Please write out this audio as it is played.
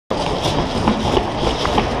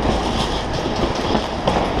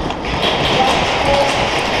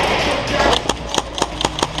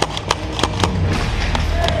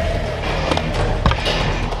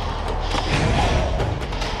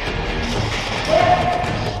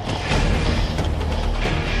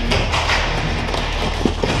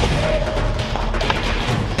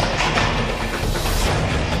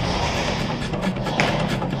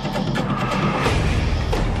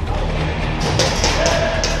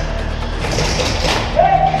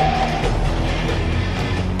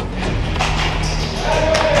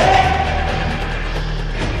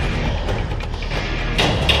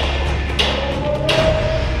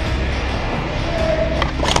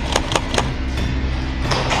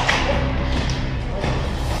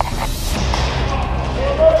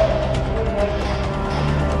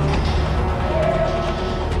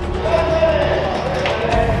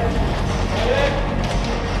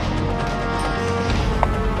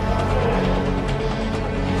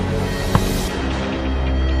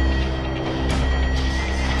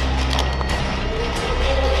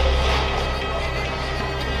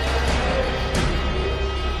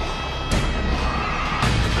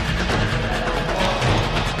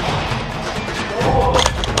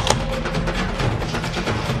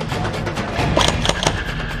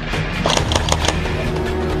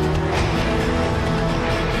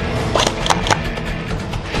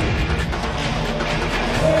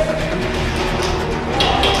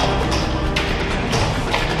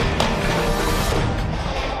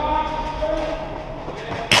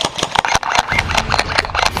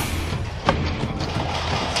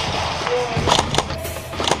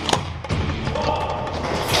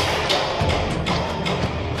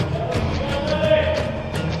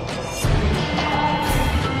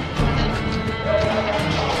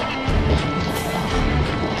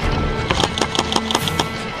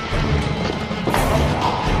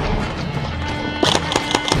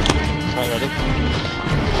ready?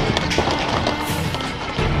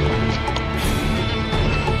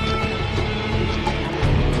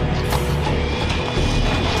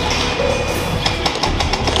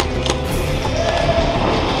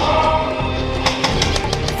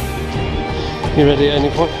 You ready at any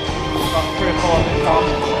point? About 3 or 4 minutes on.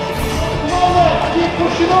 Come on then, keep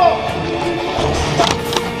pushing up!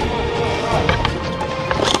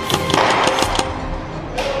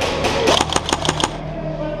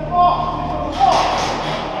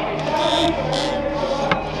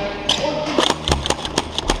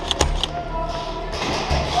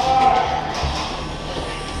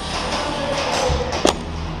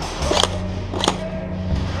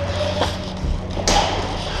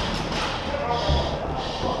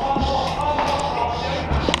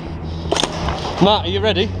 Matt, are you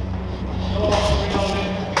ready?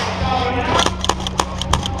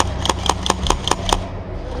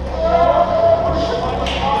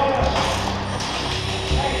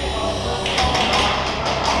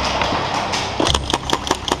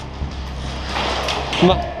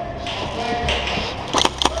 Matt.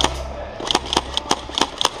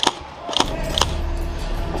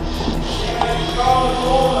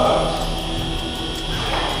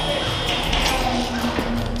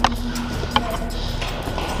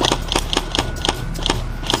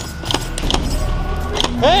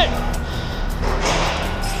 Hey!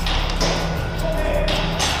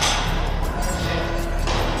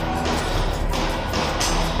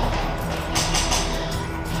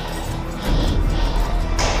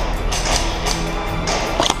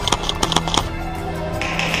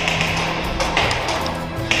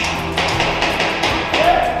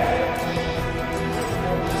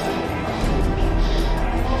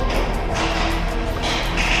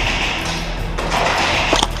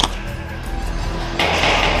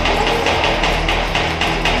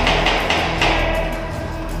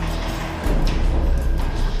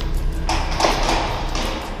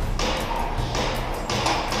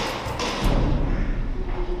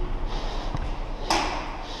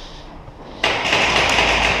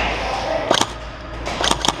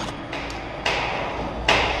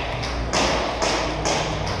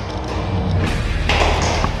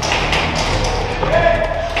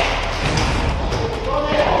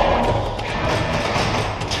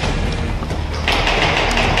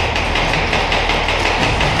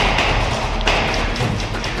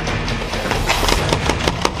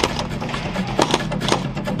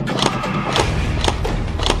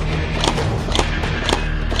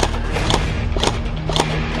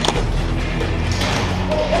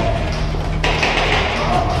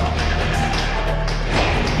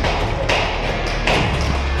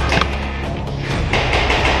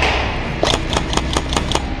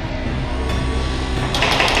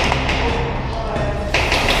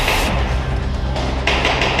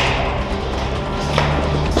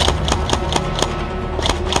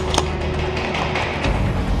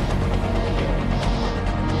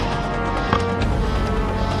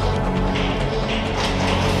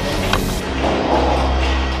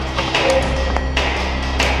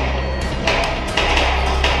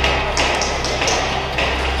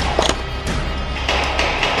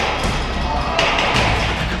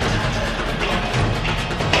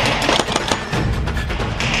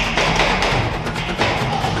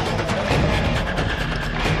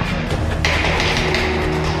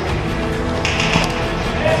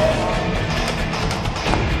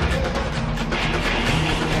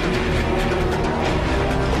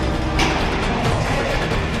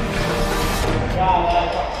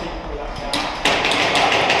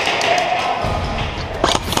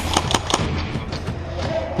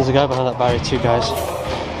 There's a guy behind that barrier, 2 guys.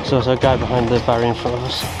 So there's a guy behind the barrier in front of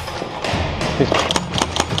us.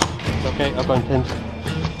 Okay, I've got him pinned.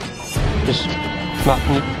 Just, Matt,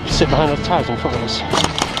 can you sit behind those tires in front of us?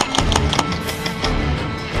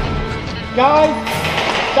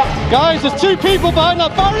 Guys, there's 2 people behind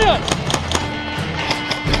that barrier!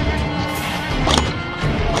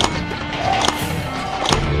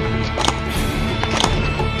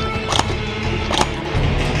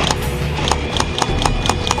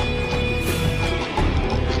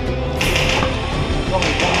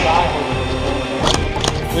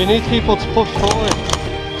 We need people to push forward.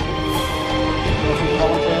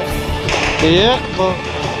 Yeah, but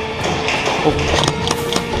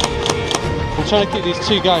I'm trying to keep these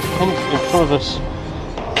 2 guys pinned in front of us.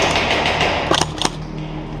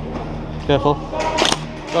 Careful.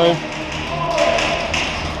 Go.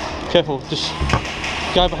 Careful, just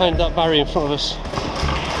guy behind that barrier in front of us.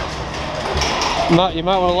 Matt, you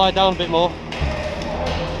might want to lie down a bit more.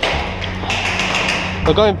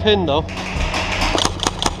 We're going pinned though.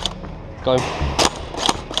 Go.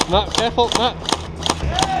 Matt, careful, Matt.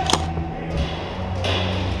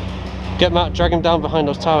 Get Matt, drag him down behind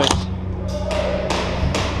those towers.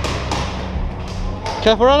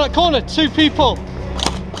 Careful around that corner, 2 people.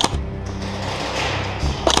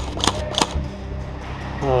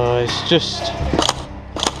 Oh, it's just...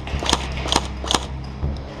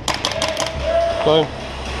 Going.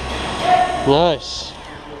 Nice.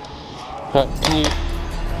 Right, can you...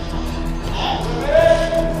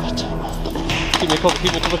 Keep me covered,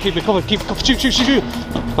 keep me covered, keep me covered, keep me covered, shoot, shoot, shoot, shoot!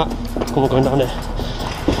 Matt, come on, going down there.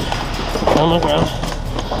 Down on the ground.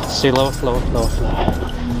 See, lower, lower, lower, lower.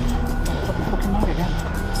 Fucking mag again.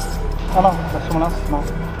 Oh no, there's someone else. No.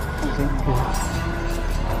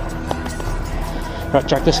 Right,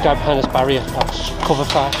 drag this guy behind this barrier. That's cover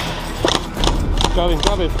fire. Grab him,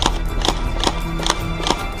 grab him.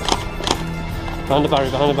 Behind the barrier,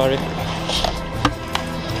 behind the barrier.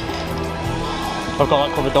 I've got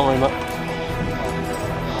that covered, don't worry, Matt.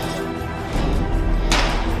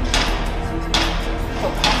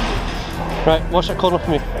 Right, watch that corner for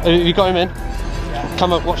me. Have you got him in? Yeah.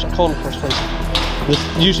 Come out, watch that corner for us, please.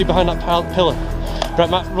 There's usually behind that pillar. Right,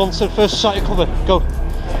 Matt, run to the first side of cover. Go.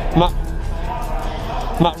 Matt,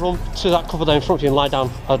 run to that cover there in front of you and lie down.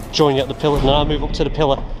 I'll join you at the pillar, and then I'll move up to the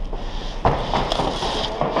pillar.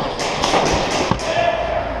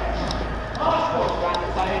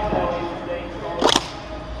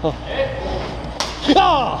 Oh.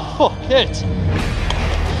 Ah, fuck it!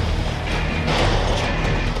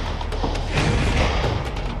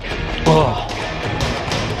 Oh.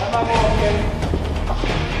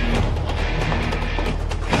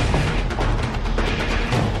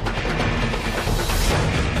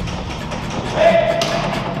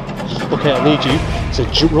 Okay, I need you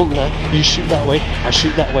to jump run there. You shoot that way, I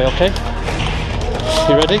shoot that way, okay?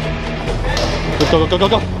 You ready? Go, go, go, go,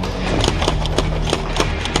 go!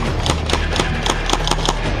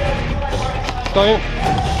 Go in.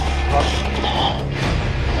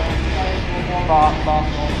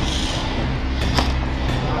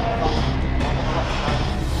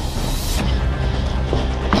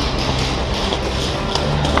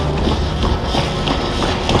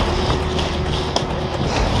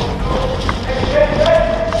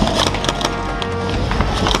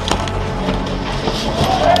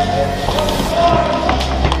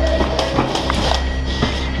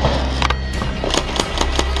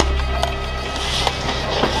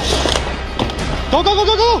 Go, go, go,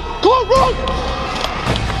 go, go! Go on, run!